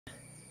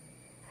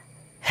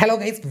Hello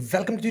guys,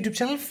 welcome to YouTube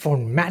channel for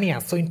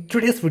Mania. So in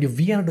today's video,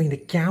 we are doing the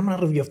camera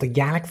review of the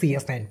Galaxy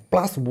S9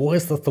 Plus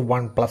versus the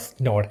OnePlus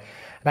Nord.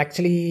 And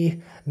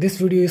actually, this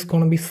video is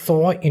gonna be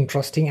so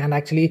interesting, and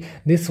actually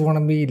this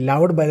gonna be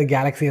loved by the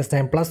Galaxy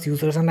S9 Plus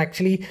users. And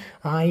actually,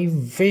 I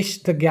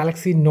wish the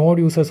Galaxy Nord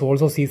users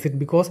also sees it,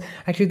 because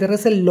actually there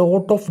is a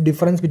lot of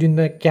difference between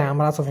the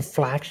cameras of a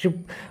flagship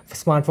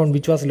smartphone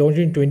which was launched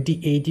in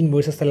 2018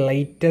 versus the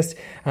latest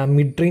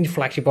mid-range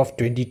flagship of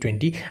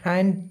 2020.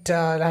 And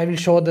I will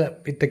show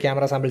with the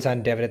camera samples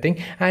and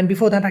everything. And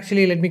before that,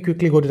 actually, let me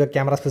quickly go to the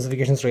camera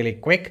specifications really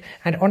quick.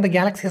 And on the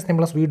Galaxy S9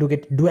 Plus, we do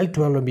get dual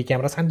 12MP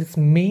cameras, and this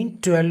main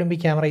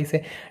 12MP camera is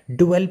a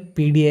dual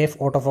PDAF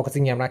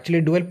autofocusing camera.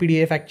 Actually, dual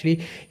PDAF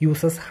actually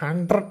uses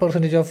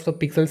 100% of the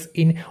pixels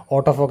in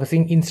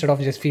autofocusing instead of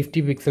just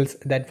 50 pixels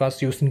that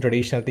was used in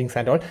traditional things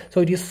and all.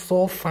 So it is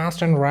so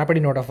fast and rapid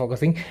in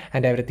autofocusing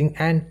and everything.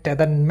 And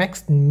the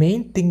next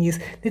main thing is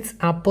its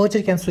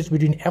aperture can switch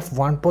between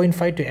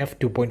f1.5 to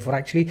f2.4.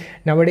 Actually,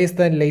 nowadays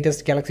the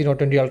latest Galaxy Note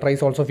 20 Ultra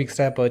is also fixed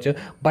aperture,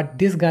 but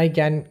this guy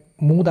can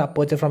move the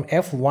aperture from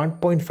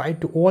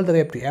f1.5 to all the way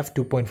up to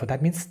f2.4.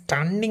 That means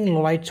stunning low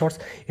light shots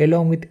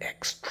along with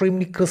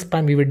extremely crisp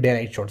and vivid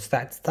daylight shots.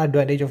 That's the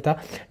advantage of the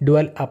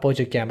dual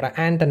aperture camera.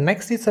 And the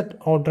next is an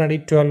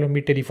alternative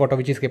 12MP telephoto,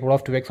 which is capable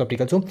of 2x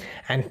optical zoom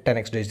and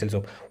 10x digital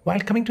zoom. While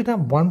coming to the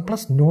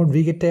OnePlus Nord,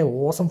 we get a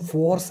awesome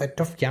 4 set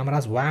of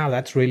cameras. Wow,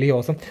 that's really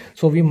awesome.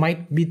 So we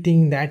might be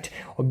thinking that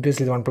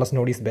obviously the OnePlus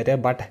Nord is better,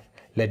 but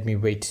let me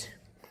wait.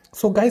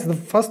 So guys, the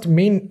first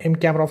main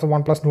camera of the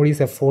OnePlus Nord is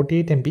a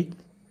 48MP.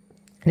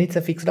 And it's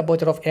a fixed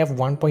aperture of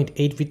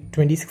f1.8 with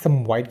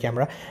 26mm wide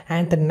camera,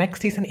 and the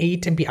next is an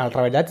 8MP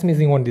ultra wide. That's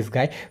missing on this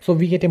guy, so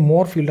we get a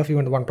more field of view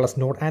on the OnePlus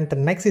Nord. And the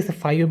next is a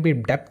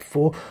 5MP depth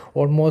for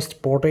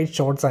almost portrait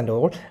shots and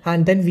all,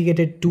 and then we get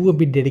a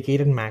 2MP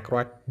dedicated macro.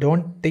 I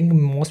don't think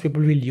most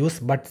people will use,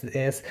 but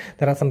yes,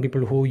 there are some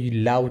people who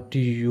love to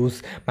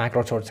use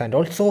macro shots and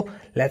all. So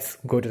let's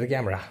go to the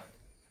camera.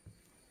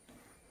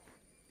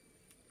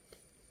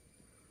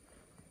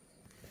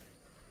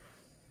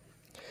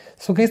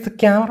 So guys, the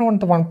camera on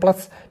the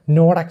OnePlus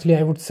Nord, actually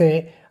I would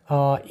say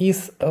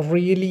is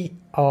really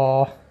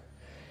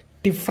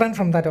different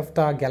from that of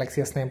the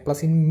Galaxy S9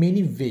 Plus in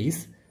many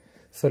ways.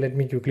 So let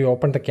me quickly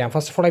open the camera.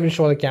 First of all, I will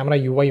show the camera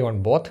UI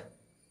on both.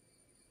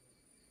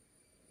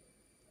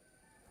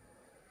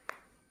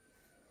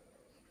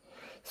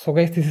 So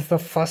guys, this is the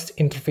first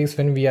interface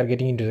when we are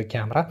getting into the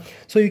camera.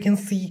 So you can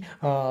see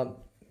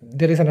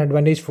there is an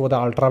advantage for the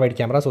ultra wide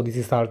camera. So this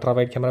is the ultra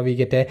wide camera. We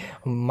get a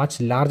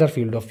much larger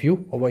field of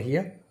view over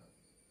here.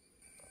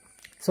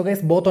 So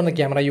guys, both on the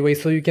camera UI,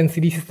 so you can see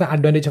this is the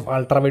advantage of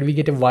ultra wide. We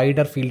get a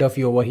wider field of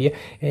view over here,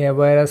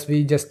 whereas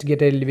we just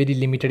get a very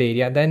limited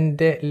area. Then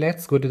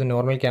let's go to the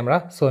normal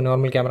camera. So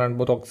normal camera and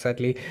both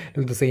exactly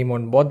look the same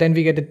on both. Then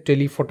we get a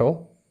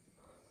telephoto.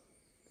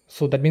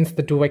 So that means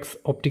the 2x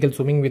optical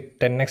zooming with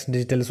 10x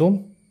digital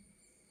zoom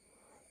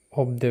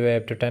all the way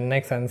up to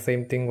 10x, and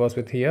same thing was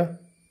with here,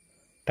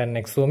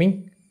 10x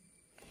zooming.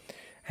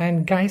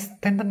 And guys,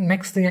 then the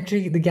next thing,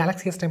 actually the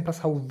Galaxy S10 Plus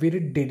have very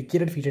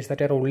dedicated features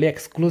that are only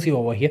exclusive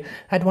over here.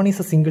 That one is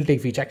a single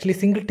take feature. Actually,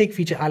 single take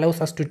feature allows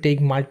us to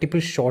take multiple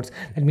shots.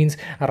 That means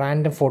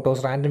random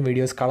photos, random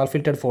videos, color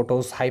filtered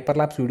photos,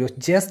 hyperlapse videos,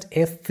 just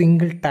a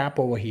single tap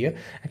over here.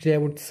 Actually, I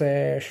would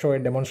say show a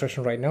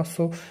demonstration right now.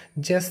 So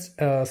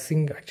just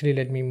actually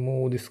let me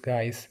move this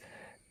guys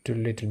to a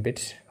little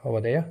bit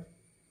over there.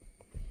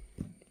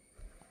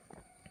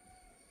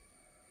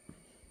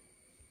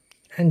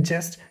 And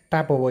just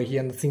tap over here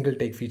on the single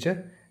take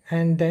feature,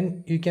 and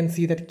then you can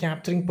see that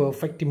capturing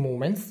perfect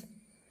movements.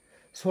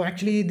 So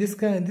actually this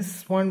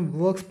one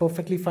works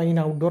perfectly fine in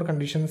outdoor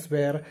conditions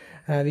where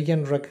we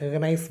can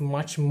recognize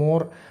much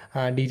more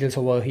details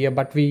over here,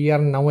 but we are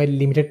now a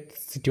limited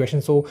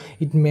situation, so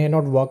it may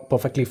not work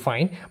perfectly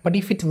fine. But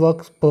if it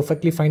works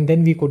perfectly fine,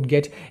 then we could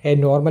get a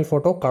normal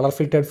photo, color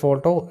filtered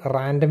photo,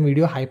 random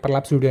video,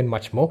 hyperlapse video, and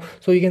much more.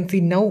 So you can see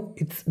now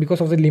it's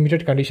because of the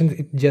limited conditions,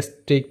 it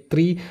just take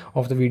 3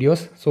 of the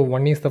videos. So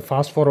one is the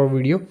fast forward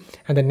video,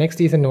 and the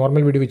next is a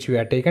normal video which we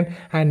have taken,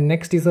 and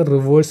next is a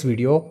reverse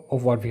video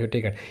of what we have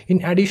taken.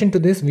 In addition to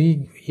this,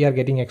 we are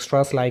getting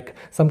extras like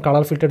some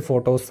color filtered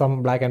photos,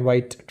 some black and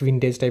white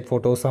vintage type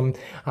photos, some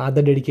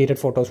other dedicated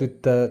photos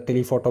with the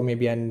telephoto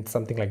maybe, and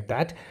something like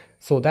that.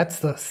 So that's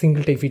the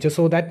single take feature.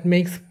 So that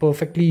makes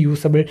perfectly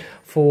usable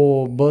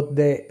for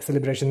birthday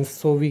celebrations.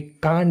 So we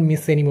can't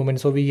miss any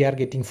moment. So we are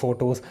getting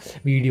photos,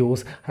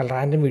 videos,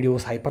 random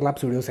videos,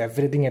 hyperlapse videos,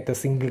 everything at a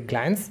single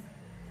glance.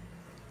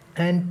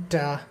 And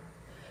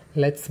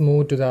let's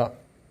move to the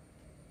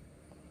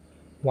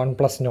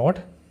OnePlus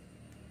Nord.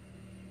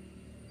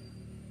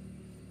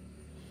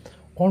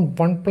 On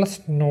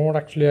OnePlus Nord,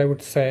 actually I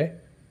would say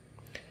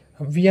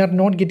we are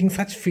not getting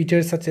such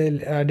features, such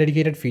a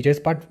dedicated features,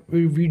 but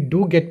we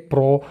do get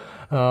pro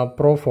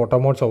photo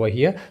modes over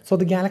here. So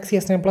the Galaxy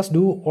S9 Plus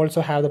do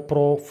also have the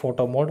pro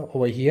photo mode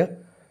over here.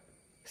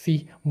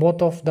 See,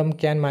 both of them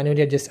can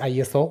manually adjust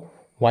ISO,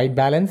 white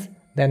balance,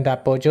 then the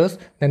apertures,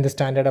 then the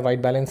standard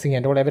white balancing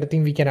and all,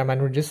 everything we can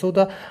manage. So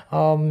the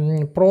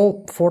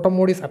pro photo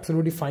mode is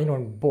absolutely fine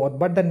on both,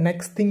 but the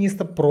next thing is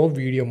the pro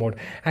video mode.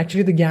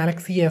 Actually the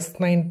Galaxy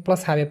S9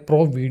 Plus have a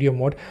pro video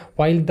mode,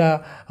 while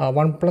the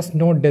OnePlus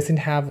Note doesn't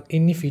have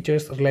any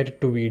features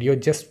related to video,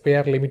 just we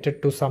are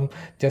limited to some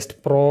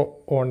just pro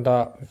on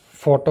the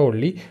photo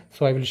only.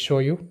 So I will show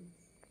you.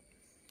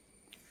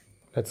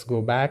 Let's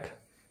go back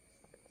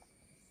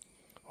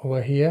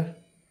over here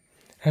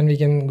and we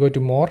can go to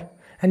more,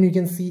 and you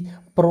can see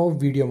pro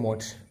video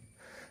mode.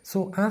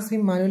 So as we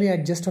manually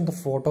adjust on the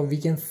photo, we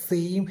can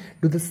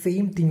do the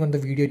same thing on the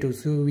video too.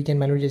 So we can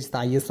manually adjust the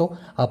ISO,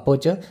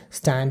 aperture,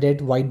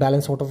 standard, white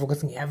balance,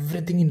 autofocusing,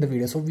 everything in the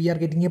video. So we are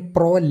getting a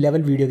pro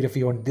level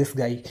videography on this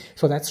guy.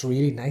 So that's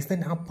really nice.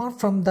 Then apart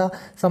from the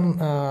some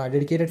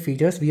dedicated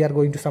features, we are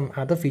going to some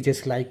other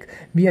features, like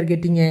we are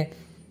getting a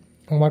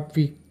what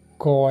we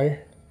call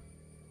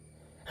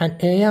an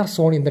AR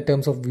zone in the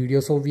terms of video.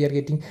 So we are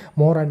getting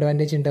more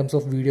advantage in terms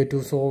of video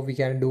too, so we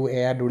can do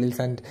AR doodles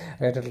and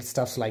little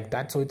stuffs like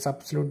that. So it's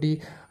absolutely,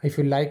 if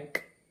you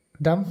like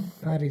them.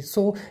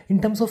 So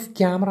in terms of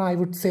camera, I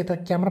would say the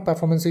camera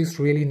performance is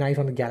really nice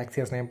on the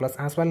Galaxy S9 Plus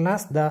as well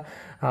as the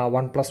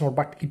OnePlus Note,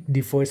 but it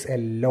differs a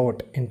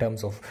lot in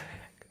terms of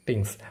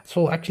things.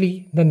 So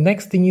actually the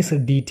next thing is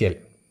detail.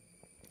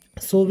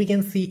 So we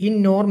can see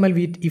in normal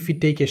if we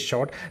take a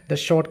shot, the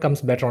shot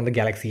comes better on the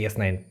Galaxy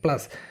S9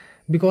 Plus,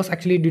 because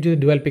actually due to the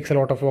dual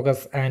pixel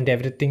autofocus and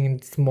everything,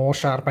 it's more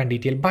sharp and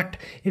detailed. But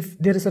if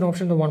there is an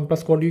option in the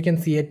OnePlus Gold, you can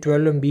see a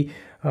 12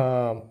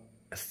 MB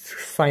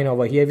sign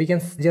over here. We can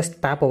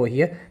just tap over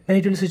here, then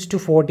it will switch to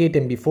 48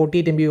 MB.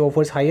 48 MB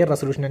offers higher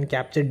resolution and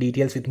capture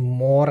details with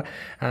more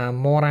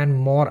and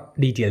more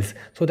details.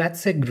 So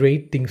that's a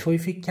great thing. So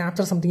if we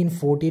capture something in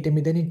 48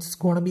 MB, then it's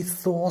gonna be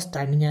so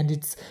stunning,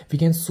 and we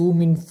can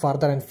zoom in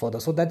further and further.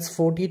 So that's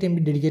 48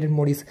 MB dedicated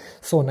mode is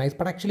so nice.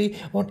 But actually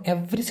on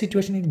every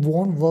situation it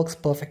won't works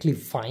perfectly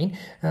fine.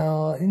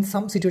 In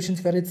some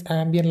situations where it's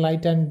ambient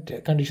light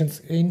and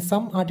conditions, in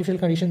some artificial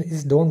conditions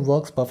it don't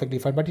works perfectly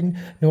fine, but in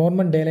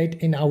normal daylight,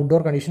 in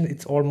outdoor conditions,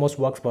 it almost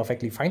works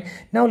perfectly fine.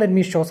 Now let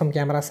me show some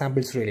camera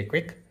samples really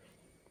quick.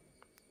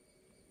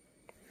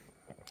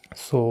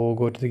 So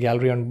go to the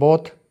gallery on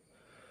both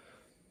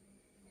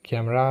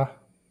camera.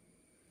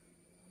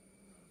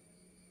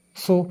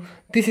 So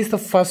this is the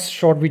first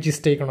shot which is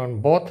taken on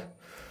both.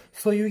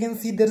 So you can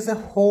see there is a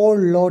whole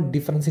lot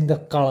difference in the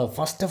color.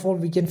 First of all,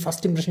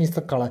 first impression is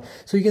the color.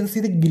 So you can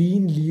see the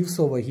green leaves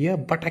over here,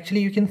 but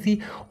actually you can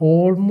see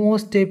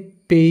almost a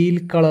pale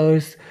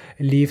colors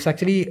leaves.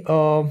 Actually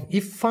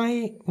if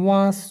I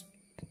was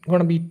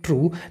gonna be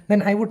true,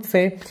 then I would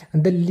say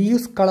the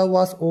leaves color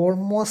was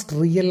almost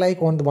real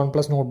like on the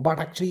OnePlus Note, but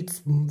actually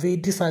it's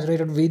very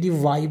saturated, very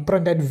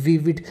vibrant and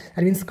vivid.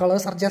 That means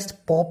colors are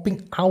just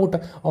popping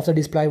out of the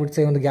display, I would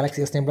say, on the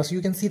Galaxy S9 Plus.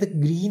 You can see the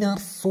green are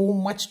so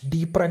much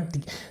deeper and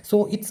thick.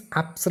 So it's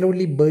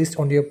absolutely based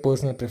on your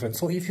personal preference.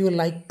 So if you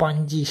like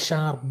punchy,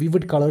 sharp,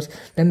 vivid colors,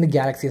 then the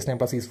Galaxy S9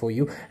 Plus is for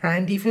you.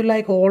 And if you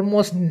like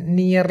almost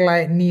near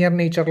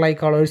nature like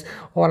colors,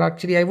 or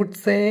actually I would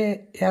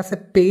say as a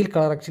pale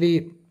color,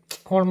 actually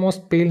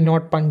almost pale,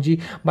 not punchy,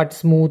 but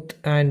smooth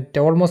and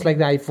almost like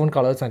the iPhone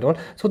colors and all,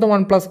 so the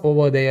OnePlus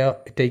over there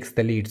takes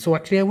the lead. So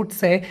actually I would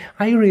say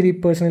I really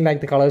personally like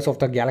the colors of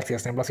the Galaxy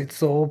S9 Plus. It's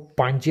so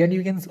punchy, and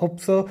you can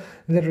observe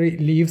the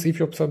leaves. If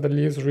you observe the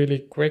leaves really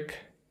quick,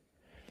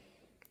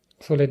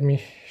 so let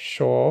me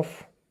show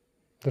off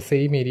the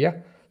same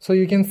area, so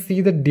you can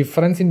see the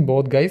difference in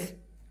both guys.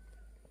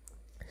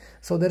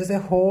 So there is a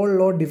whole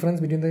lot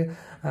difference between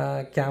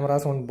the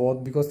cameras on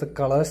both, because the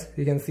colors,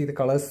 you can see the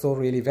colors so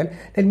really well.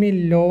 Let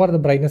me lower the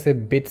brightness a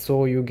bit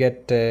so you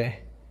get a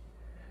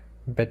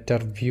better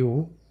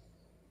view.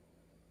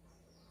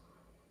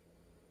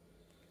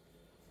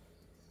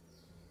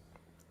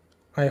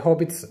 I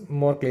hope it's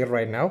more clear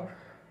right now,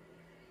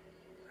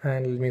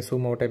 and let me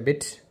zoom out a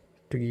bit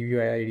to give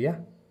you an idea.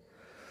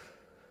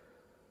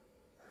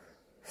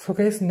 So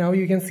guys, now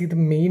you can see the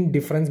main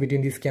difference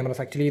between these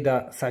cameras. Actually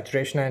the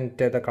saturation and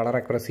the color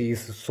accuracy is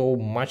so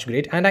much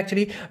great. And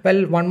actually,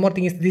 well, one more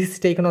thing is this is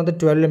taken on the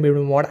 12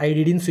 MB mode. I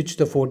didn't switch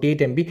the 48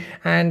 MB,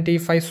 and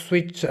if I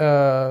switch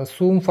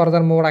zoom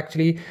furthermore,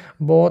 actually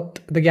both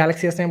the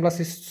Galaxy S9 Plus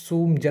is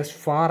zoom just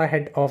far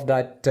ahead of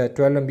that 12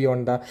 MB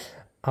on the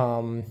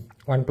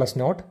OnePlus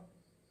Note.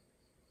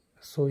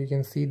 So you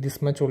can see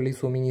this much only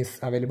zooming is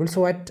available.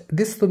 So at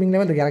this zooming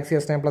level, the Galaxy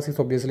S9 Plus is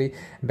obviously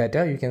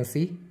better, you can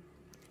see.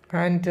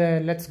 And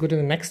let's go to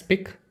the next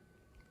pic.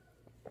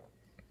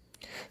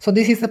 So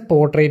this is the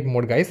portrait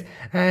mode, guys,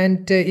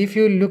 and if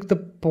you look the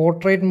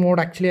portrait mode,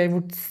 actually I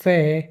would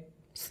say,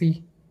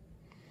 see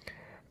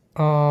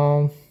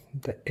the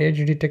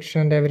edge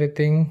detection and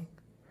everything,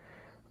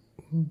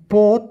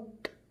 both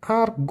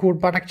are good,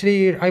 but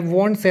actually I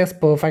won't say as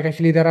perfect.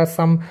 Actually there are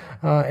some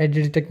edge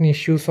detection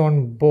issues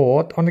on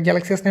both. On the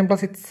Galaxy S9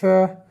 Plus, it's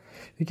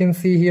you can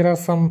see here are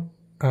some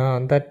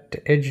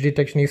that edge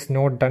detection is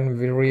not done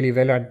really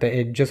well at the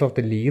edges of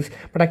the leaves,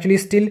 but actually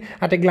still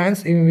at a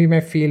glance we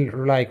may feel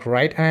like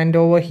right. And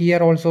over here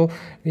also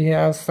we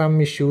have some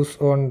issues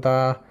on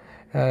the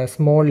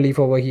small leaf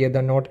over here.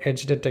 The node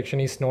edge detection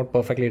is not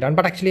perfectly done,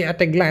 but actually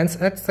at a glance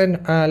let's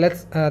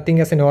think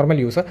as a normal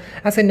user.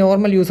 As a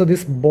normal user,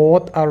 this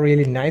both are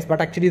really nice,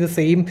 but actually the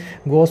same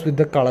goes with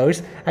the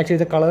colors. Actually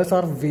the colors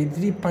are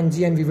very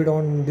punchy and vivid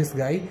on this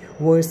guy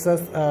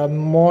versus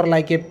more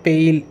like a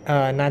pale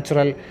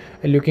natural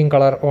looking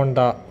color on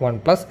the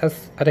OnePlus.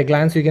 As at a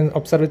glance you can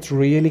observe it's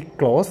really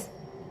close,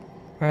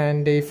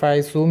 and if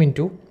I zoom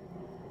into,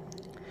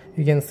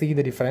 you can see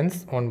the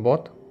difference on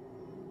both.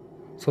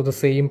 So the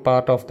same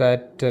part of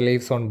that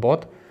lives on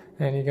both,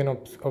 and you can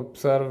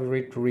observe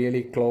it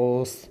really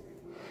close.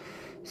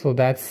 So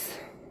that's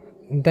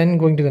then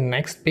going to the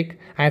next pic,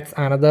 adds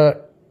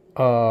another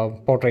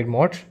portrait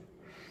mode.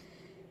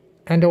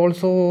 And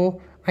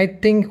also I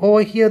think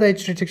over here the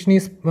edge detection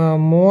is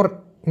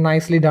more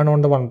nicely done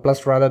on the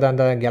OnePlus rather than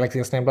the Galaxy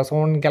S9 Plus.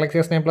 On Galaxy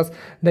S9 Plus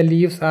the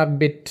leaves are a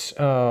bit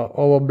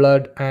over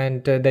blurred,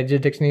 and the edge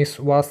detection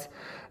was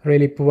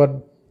really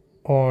poor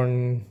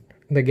on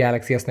the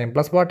Galaxy S9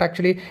 Plus, but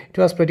actually it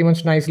was pretty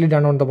much nicely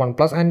done on the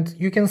OnePlus. And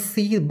you can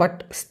see,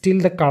 but still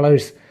the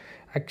colors,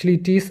 actually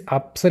it is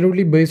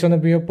absolutely based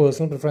on your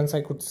personal preference,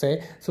 I could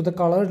say. So the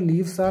color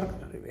leaves are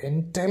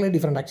entirely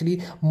different,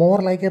 actually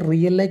more like a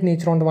real like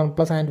nature on the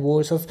OnePlus and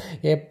versus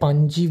a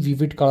punchy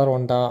vivid color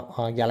on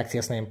the Galaxy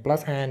S9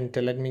 Plus. And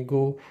let me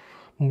move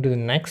to the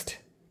next.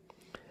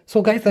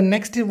 So guys, the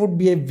next would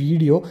be a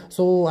video.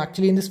 So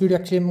actually in this video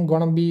I'm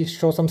gonna be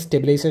show some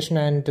stabilization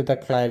and the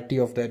clarity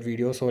of that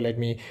video. So let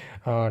me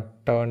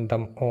turn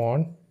them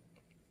on.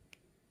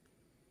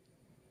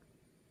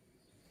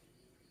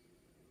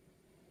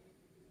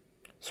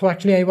 So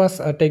actually I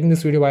was taking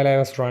this video while I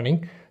was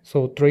running.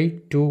 So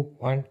 3, 2,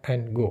 1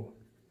 and go.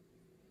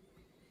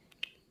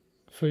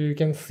 So you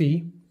can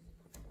see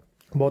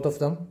both of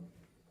them.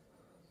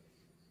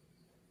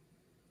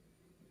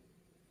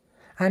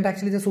 And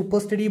actually the super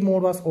steady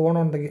mode was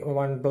on the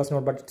OnePlus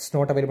Nord, but it's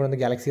not available on the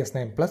Galaxy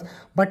S9 Plus.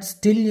 But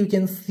still you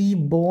can see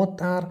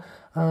both are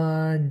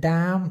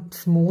damn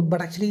smooth.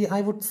 But actually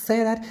I would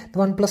say that the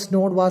OnePlus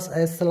Nord was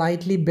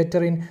slightly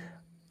better in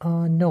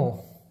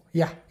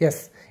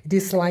yes, it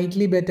is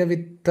slightly better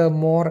with the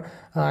more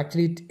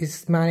actually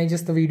it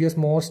manages the videos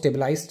more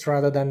stabilized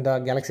rather than the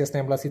Galaxy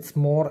S9 Plus. It's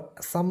more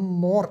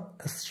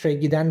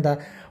shaky than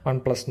the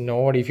OnePlus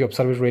Nord. If you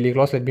observe it really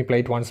close, let me play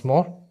it once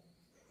more.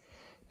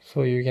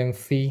 So you can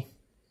see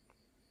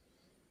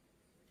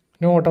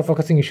no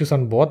autofocusing issues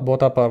on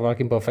both are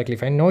working perfectly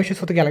fine. No issues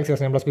for the Galaxy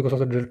S9 Plus because of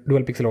the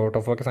dual pixel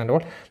autofocus and all.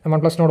 The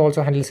OnePlus Nord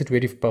also handles it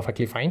very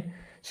perfectly fine.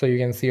 So you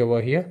can see over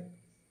here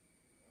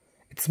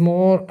it's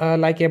more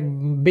like a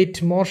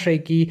bit more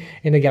shaky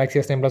in the Galaxy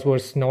S9 Plus,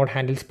 whereas Nord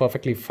handles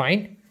perfectly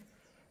fine.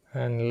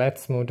 And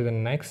let's move to the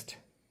next.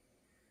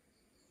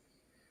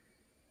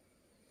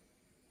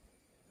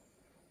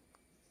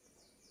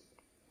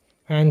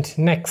 And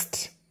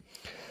next,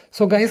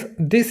 so guys,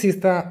 this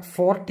is the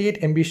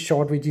 48 MB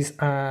shot which is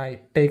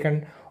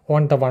taken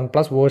on the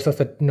OnePlus versus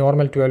the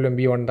normal 12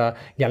 MB on the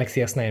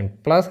Galaxy S9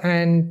 Plus.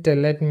 And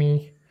let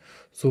me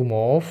zoom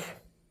off.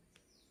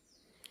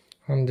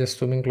 I'm just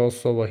zooming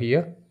close over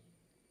here.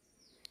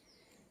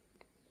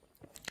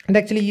 And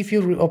actually if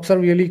you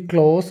observe really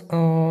close,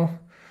 the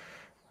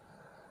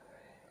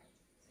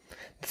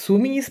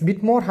zooming is a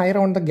bit more higher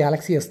on the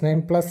Galaxy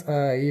S9 Plus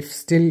if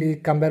still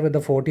compared with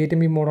the 48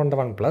 MB mode on the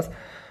OnePlus.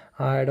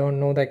 I don't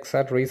know the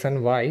exact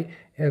reason why,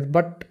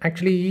 but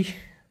actually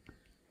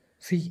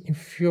see,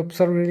 if you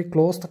observe really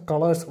close the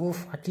colors,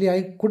 actually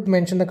I could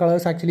mention the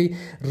colors actually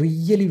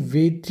really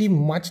very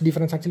much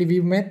difference. Actually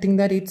we may think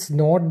that it's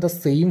not the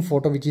same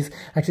photo, which is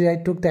actually I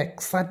took the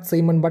exact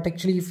same one, but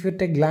actually if you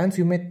take a glance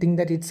you may think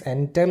that it's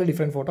entirely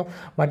different photo,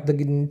 but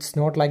it's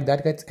not like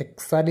that. It's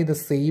exactly the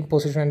same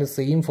position and the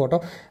same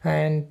photo,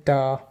 and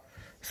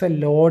it's a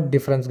lot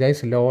difference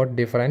guys, lot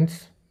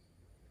difference.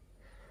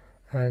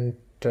 And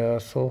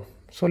so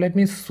let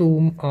me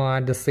zoom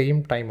at the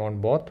same time on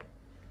both.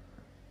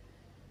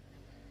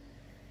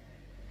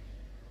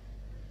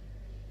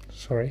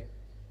 Sorry.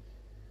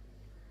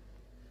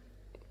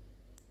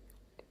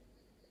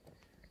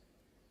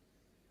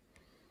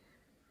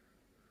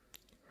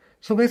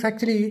 So guys,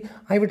 actually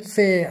I would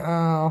say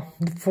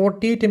the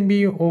 48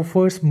 MB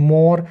offers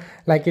more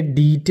like a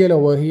detail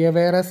over here,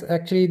 whereas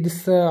actually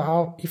this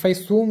if I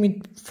zoom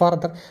it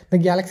further, the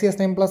Galaxy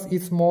S9 Plus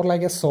is more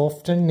like a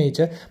softened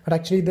nature, but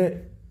actually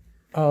the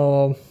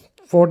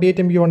 48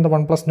 MB on the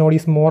OnePlus Nord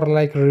is more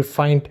like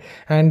refined,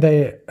 and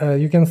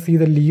you can see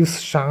the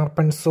leaves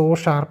sharpened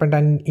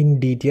and in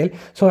detail.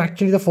 So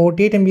actually the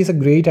 48 MB is a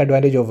great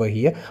advantage over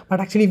here, but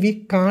actually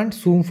we can't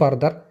zoom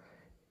further.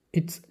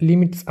 it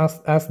limits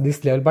us as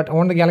this level, but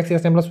on the Galaxy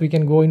S9 Plus we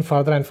can go in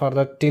further and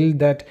further till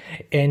that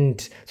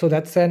end. So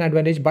that's an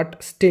advantage,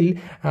 but still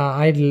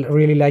I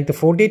really like the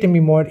 48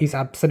 MB mode is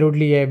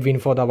absolutely a win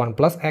for the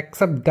OnePlus.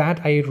 Except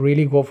that I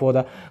really go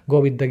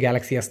with the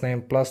Galaxy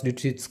S9 Plus due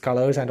to its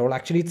colors and all.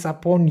 Actually it's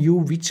upon you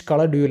which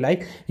color do you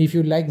like. If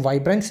you like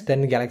vibrance,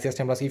 then Galaxy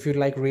S9 Plus. If you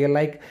like real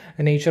like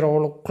nature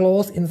or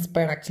close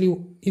inspired,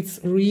 actually it's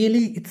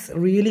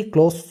really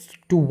close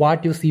to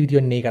what you see with your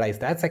naked eyes.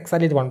 That's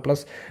exactly the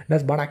OnePlus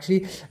does. But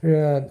actually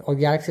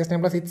Galaxy S9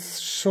 Plus, it's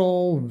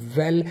so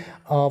well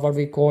what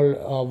we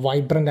call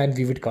vibrant and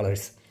vivid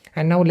colors.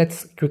 And now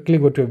let's quickly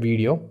go to a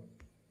video.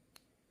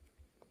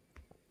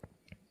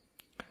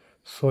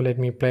 So let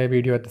me play a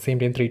video at the same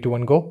time. 3, 2,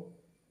 1, go.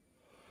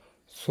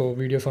 So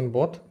videos on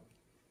both.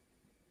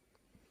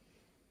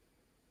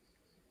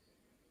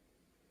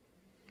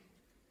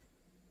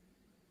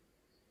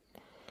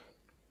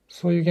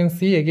 So you can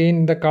see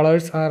again the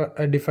colors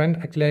are different.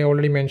 Actually I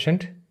already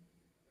mentioned.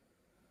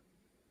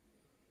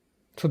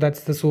 So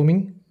that's the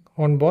zooming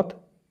on both.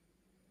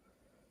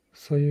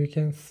 So you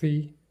can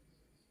see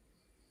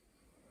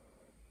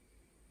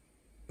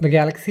the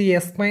Galaxy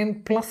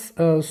S9 Plus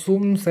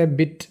zooms a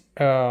bit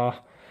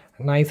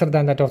nicer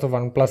than that of the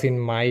OnePlus in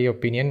my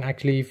opinion.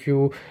 Actually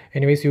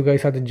anyways you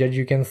guys are the judge.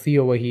 You can see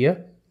over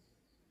here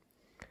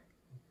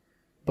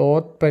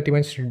both pretty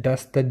much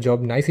does the job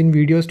nice. In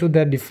videos too,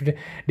 the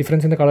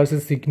difference in the colors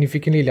is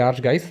significantly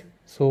large, guys.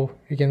 So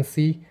you can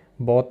see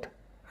both,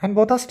 and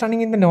both are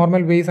stunning in the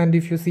normal ways. And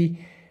if you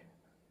see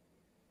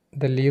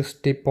the leaves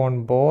tip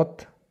on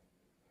both,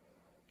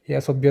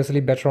 yes, obviously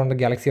better on the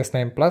Galaxy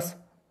S9 Plus.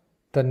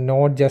 The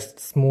node just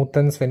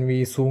smoothens when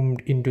we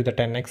zoomed into the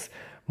 10x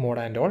mode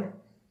and all.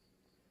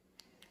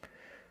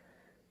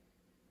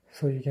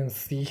 So you can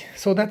see,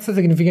 so that's a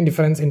significant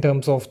difference in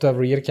terms of the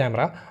rear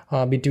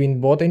camera between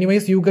both.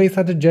 Anyways, you guys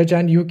are the judge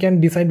and you can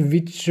decide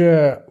which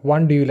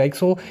one do you like.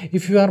 So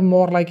if you are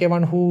more like a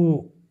one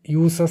who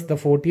uses the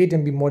 48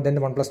 MB mode, then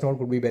the OnePlus Nord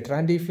could be better.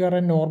 And if you are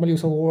a normal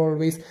user who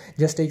always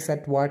just takes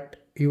at what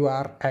you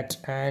are at,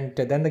 and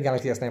then the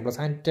Galaxy S9 Plus,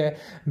 and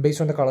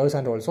based on the colors.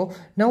 And also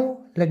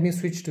now let me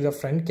switch to the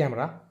front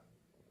camera.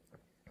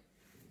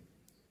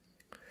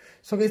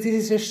 So guys,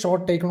 this is a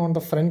short take on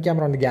the front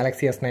camera on the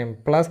Galaxy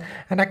S9 Plus,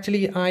 and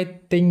actually I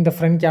think the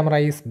front camera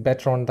is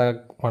better on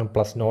the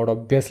OnePlus Nord.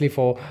 Obviously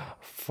for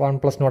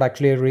OnePlus Nord,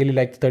 actually I really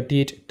like the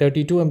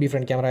 32 MB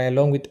front camera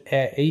along with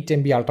 8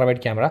 MB ultra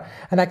wide camera.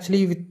 And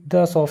actually with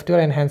the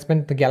software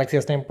enhancement, the Galaxy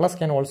S9 Plus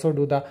can also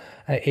do the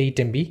 8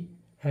 MB.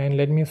 And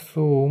let me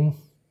zoom.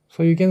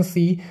 So you can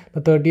see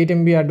the 38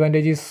 MB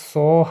advantage is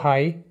so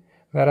high,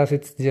 whereas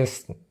it's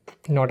just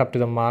not up to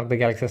the mark. The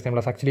Galaxy S9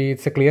 Plus, actually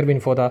it's a clear win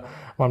for the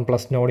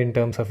OnePlus Nord in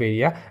terms of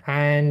area.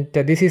 And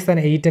this is an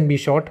 8 MB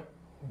shot.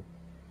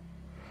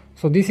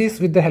 So this is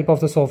with the help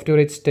of the software.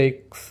 It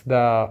takes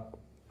the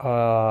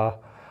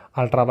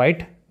ultra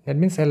wide, that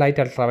means a light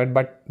ultra wide,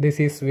 but this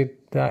is with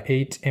the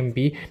 8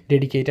 MB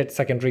dedicated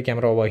secondary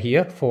camera over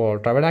here for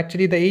ultra wide.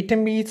 Actually the 8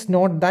 MB is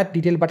not that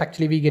detailed, but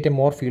actually we get a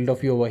more field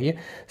of view over here.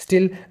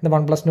 Still the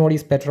OnePlus Nord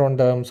is better on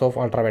terms of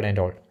ultra wide and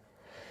all.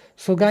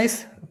 So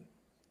guys,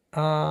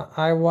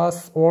 I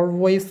was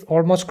always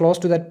almost close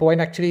to that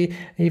point. Actually,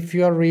 if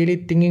you are really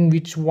thinking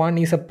which one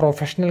is a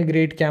professional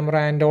grade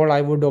camera and all,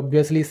 I would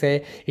obviously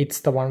say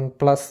it's the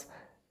OnePlus.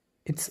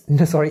 It's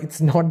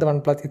not the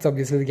OnePlus, it's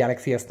obviously the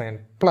Galaxy S9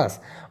 Plus.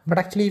 But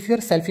actually if you're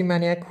a selfie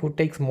maniac who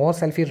takes more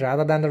selfies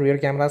rather than the rear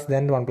cameras,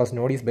 then the OnePlus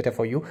Nord is better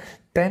for you.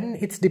 Then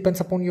it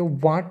depends upon you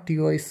what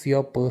is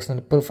your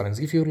personal preference.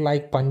 If you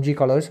like punchy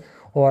colors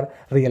or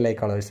real light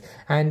colors,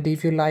 and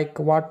if you like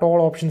what all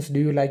options do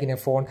you like in a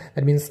phone,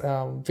 that means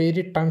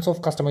very tons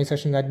of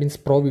customization, that means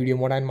pro video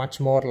mode, and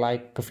much more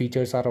like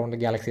features are on the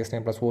Galaxy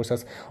S9 Plus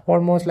versus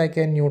almost like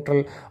a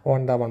neutral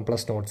on the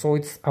OnePlus Nord. So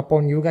it's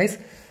upon you guys.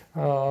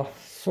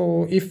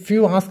 So if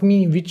you ask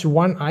me which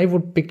one I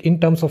would pick in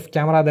terms of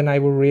camera, then I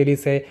would really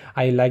say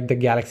I like the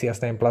Galaxy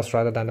S9 Plus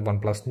rather than the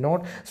OnePlus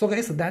Nord. So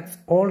guys, that's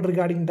all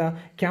regarding the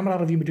camera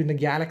review between the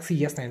Galaxy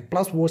S9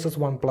 Plus versus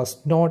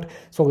OnePlus Nord.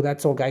 So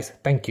that's all guys,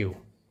 thank you.